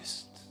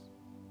Christ.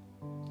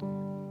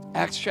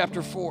 Acts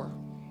chapter 4,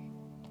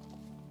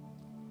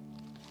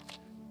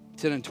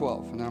 10 and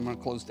 12, and then I'm going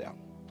to close down.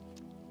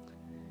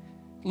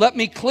 Let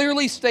me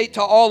clearly state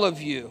to all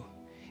of you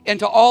and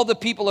to all the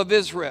people of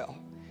Israel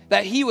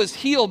that he was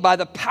healed by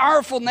the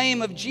powerful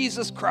name of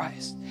Jesus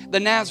Christ, the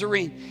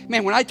Nazarene.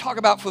 Man, when I talk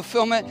about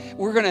fulfillment,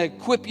 we're going to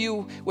equip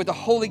you with the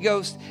Holy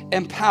Ghost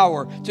and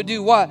power to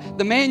do what?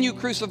 The man you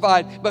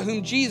crucified, but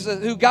who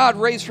God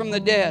raised from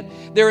the dead.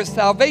 There is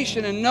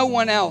salvation in no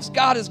one else.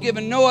 God has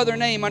given no other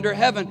name under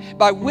heaven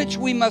by which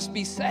we must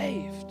be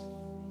saved.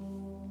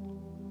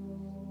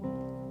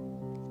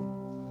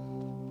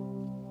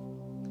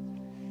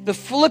 The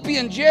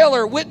Philippian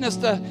jailer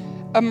witnessed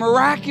a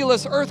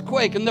miraculous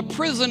earthquake, and the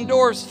prison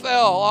doors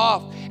fell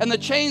off, and the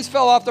chains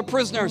fell off the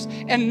prisoners,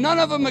 and none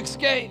of them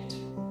escaped.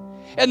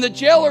 And the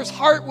jailer's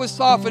heart was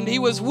softened. He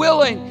was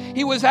willing.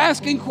 He was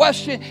asking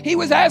questions. He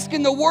was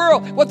asking the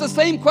world what the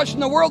same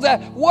question the world's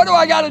asked: what do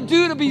I got to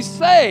do to be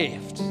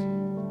saved?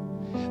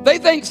 They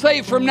think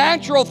saved from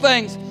natural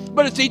things,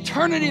 but it's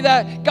eternity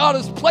that God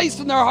has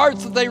placed in their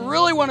hearts that they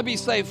really want to be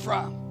saved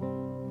from.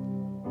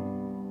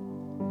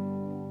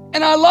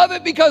 And I love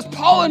it because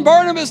Paul and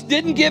Barnabas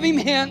didn't give him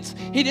hints.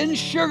 He didn't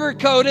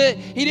sugarcoat it.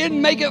 He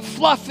didn't make it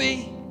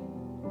fluffy.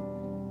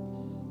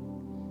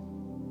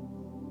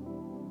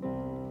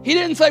 He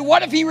didn't say,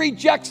 what if he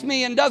rejects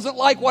me and doesn't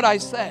like what I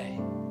say?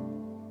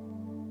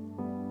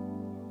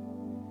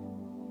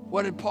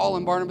 What did Paul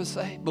and Barnabas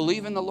say?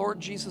 Believe in the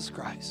Lord Jesus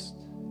Christ,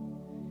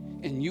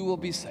 and you will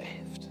be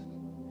saved.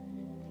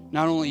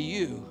 Not only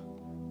you,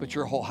 but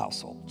your whole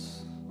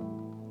households.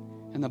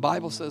 And the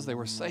Bible says they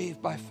were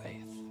saved by faith.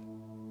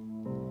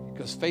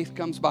 Because faith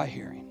comes by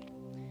hearing,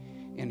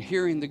 and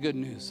hearing the good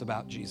news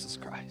about Jesus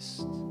Christ.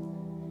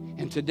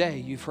 And today,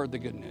 you've heard the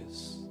good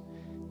news.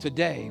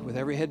 Today, with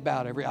every head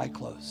bowed, every eye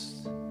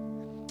closed,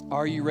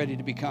 are you ready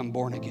to become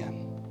born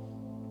again?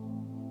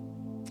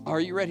 Are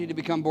you ready to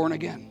become born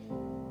again?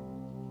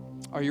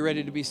 Are you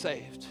ready to be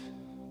saved?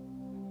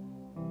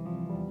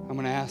 I'm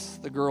going to ask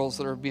the girls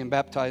that are being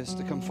baptized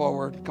to come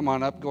forward. Come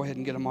on up. Go ahead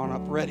and get them on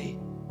up ready.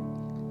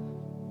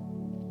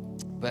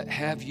 But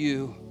have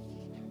you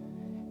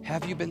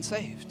been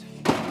saved?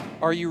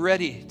 Are you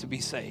ready to be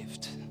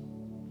saved?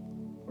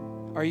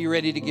 Are you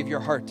ready to give your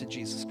heart to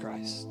Jesus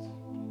Christ?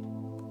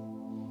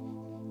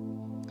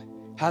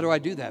 How do I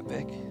do that,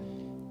 Vic?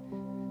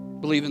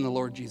 Believe in the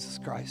Lord Jesus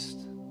Christ.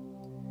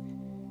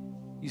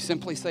 You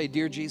simply say,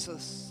 Dear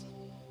Jesus,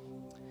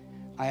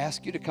 I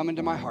ask you to come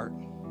into my heart.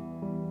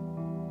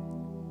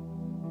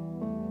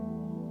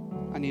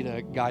 I need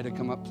a guy to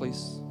come up,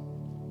 please.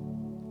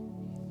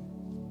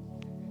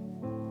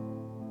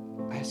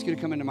 I ask you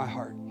to come into my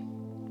heart.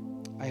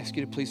 I ask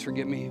you to please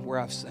forgive me where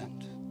I've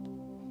sinned.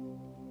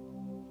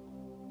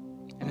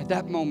 And at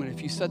that moment,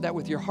 if you said that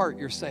with your heart,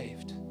 you're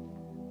saved.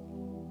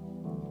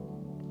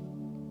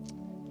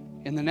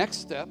 And the next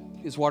step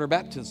is water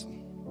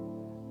baptism,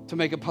 to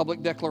make a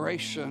public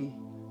declaration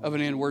of an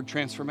inward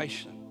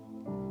transformation.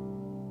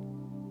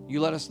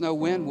 You let us know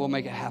when, we'll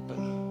make it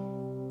happen.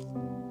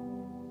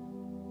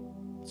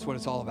 That's what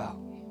it's all about.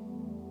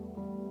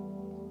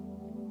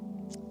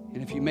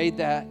 And if you made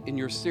that and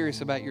you're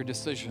serious about your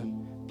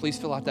decision, please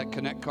fill out that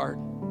Connect card.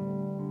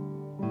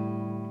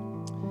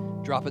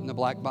 Drop it in the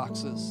black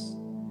boxes.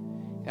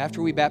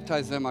 After we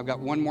baptize them, I've got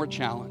one more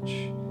challenge,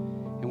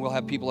 and we'll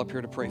have people up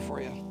here to pray for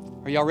you.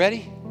 Are y'all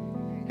ready?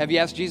 Have you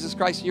asked Jesus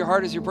Christ in your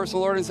heart as your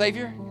personal Lord and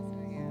Savior?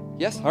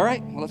 Yes? All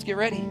right. Well, let's get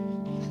ready.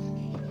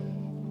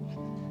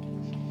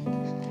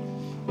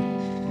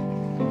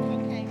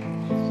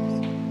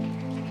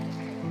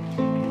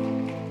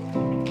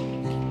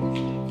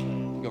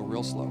 Go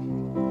real slow.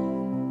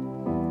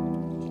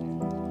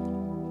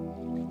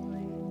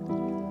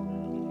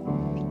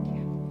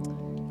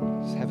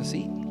 Just have a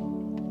seat.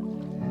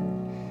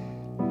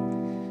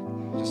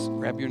 Just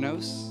grab your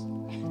nose.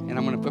 And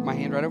I'm going to put my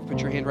hand right over.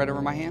 Put your hand right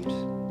over my hand.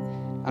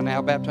 I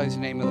now baptize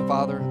in the name of the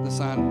Father, the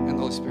Son, and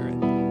the Holy Spirit.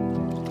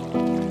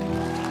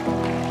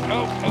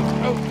 Oh,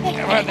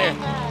 get right there.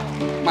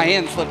 My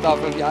hand slipped off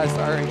of you. I'm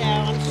sorry. No,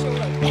 I'm sure.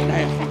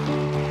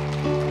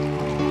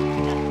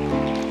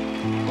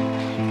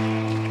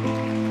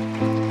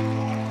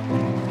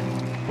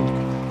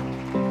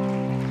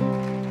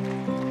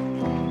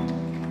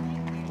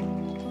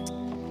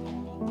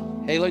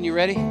 Halen, you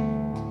ready?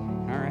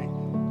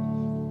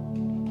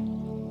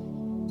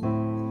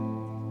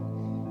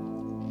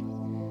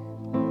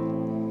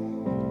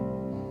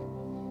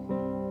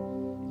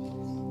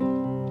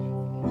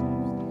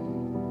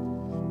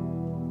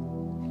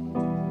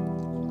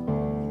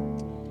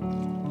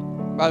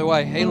 By the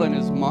way, Halen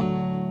is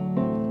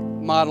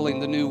modeling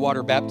the new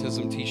water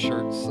baptism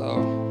t-shirt,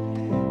 so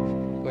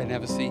go ahead and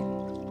have a seat.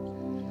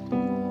 Go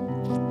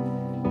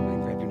ahead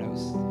and grab your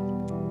nose.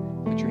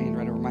 Put your hand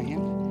right over my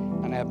hand.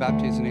 And I have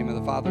baptized in the name of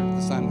the Father,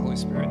 the Son, and the Holy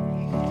Spirit.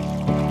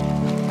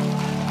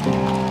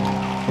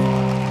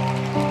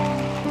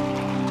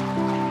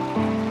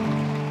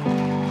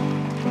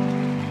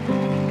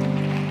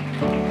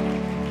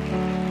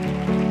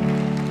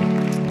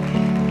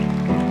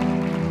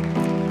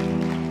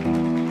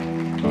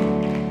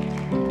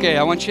 Okay,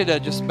 I want you to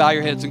just bow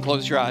your heads and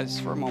close your eyes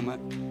for a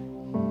moment.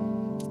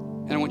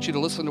 And I want you to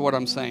listen to what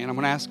I'm saying. I'm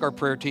going to ask our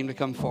prayer team to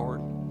come forward.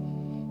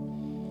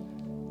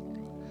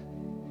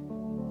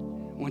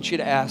 I want you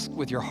to ask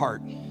with your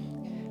heart.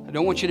 I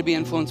don't want you to be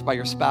influenced by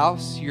your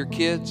spouse, your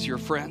kids, your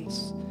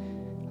friends.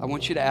 I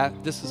want you to ask,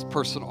 this is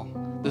personal.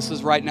 This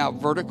is right now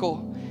vertical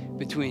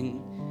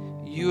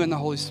between you and the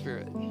Holy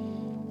Spirit.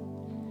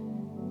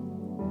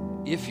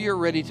 If you're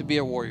ready to be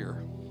a warrior,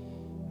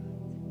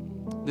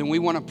 then we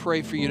want to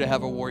pray for you to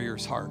have a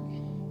warrior's heart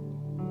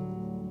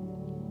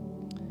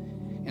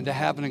and to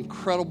have an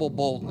incredible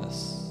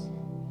boldness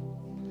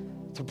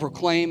to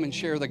proclaim and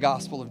share the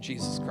gospel of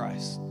Jesus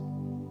Christ.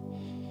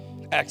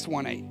 Acts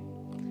 1:8.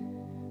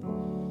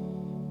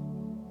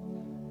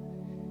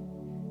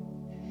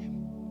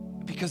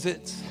 Because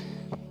just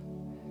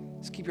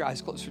keep your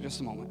eyes closed for just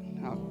a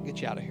moment. I'll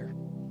get you out of here.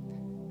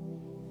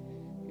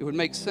 It would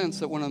make sense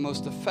that one of the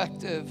most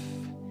effective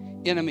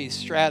enemy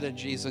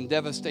strategies and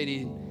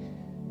devastating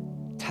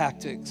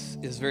tactics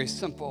is very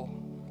simple,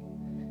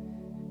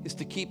 is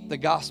to keep the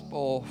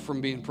gospel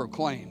from being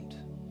proclaimed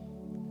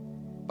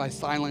by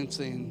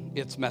silencing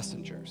its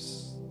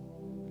messengers.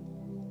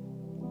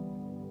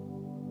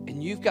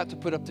 And you've got to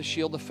put up the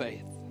shield of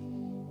faith.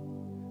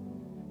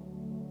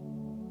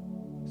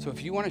 So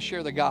if you want to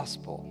share the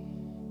gospel,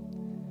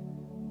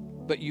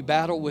 but you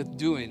battle with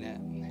doing it,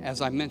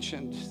 as I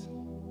mentioned,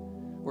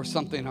 or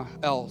something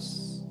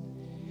else,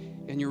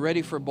 and you're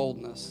ready for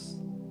boldness,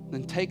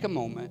 then take a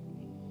moment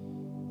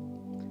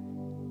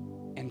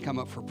and come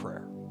up for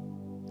prayer.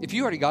 If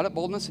you already got it,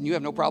 boldness, and you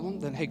have no problem,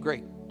 then hey,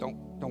 great,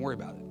 don't worry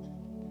about it.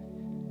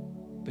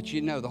 But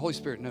you know, the Holy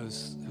Spirit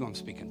knows who I'm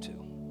speaking to.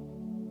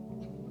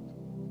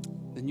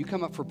 Then you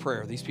come up for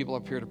prayer. These people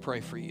up here to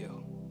pray for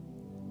you.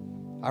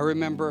 I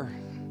remember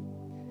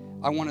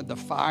I wanted the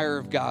fire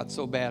of God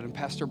so bad, and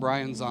Pastor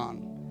Brian Zahn,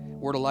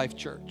 Word of Life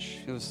Church,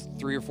 it was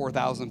 3,000 or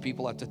 4,000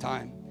 people at the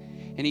time,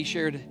 and he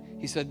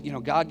said, you know,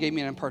 God gave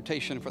me an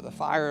impartation for the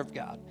fire of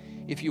God,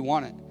 if you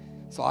want it.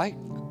 So I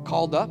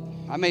called up,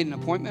 I made an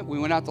appointment, we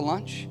went out to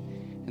lunch,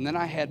 and then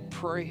I had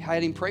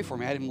him pray for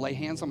me. I had him lay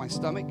hands on my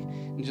stomach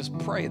and just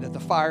pray that the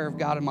fire of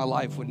God in my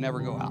life would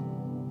never go out.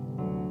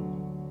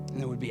 And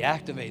it would be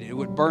activated, it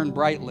would burn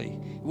brightly.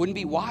 It wouldn't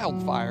be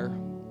wildfire,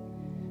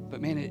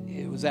 but man,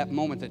 it was that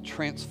moment that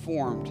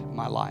transformed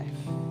my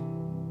life.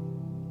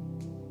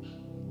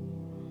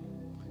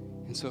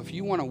 And so if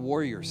you want a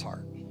warrior's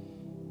heart,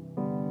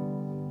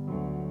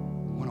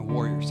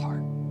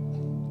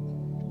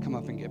 come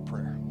up and get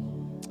prayer.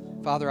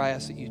 Father, I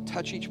ask that you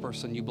touch each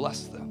person, you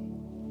bless them.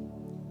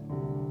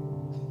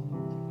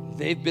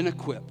 They've been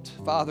equipped.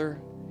 Father,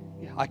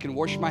 I can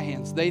wash my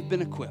hands. They've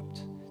been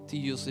equipped to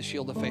use the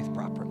shield of faith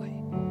properly.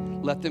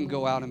 Let them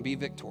go out and be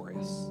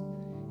victorious.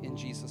 In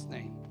Jesus' name.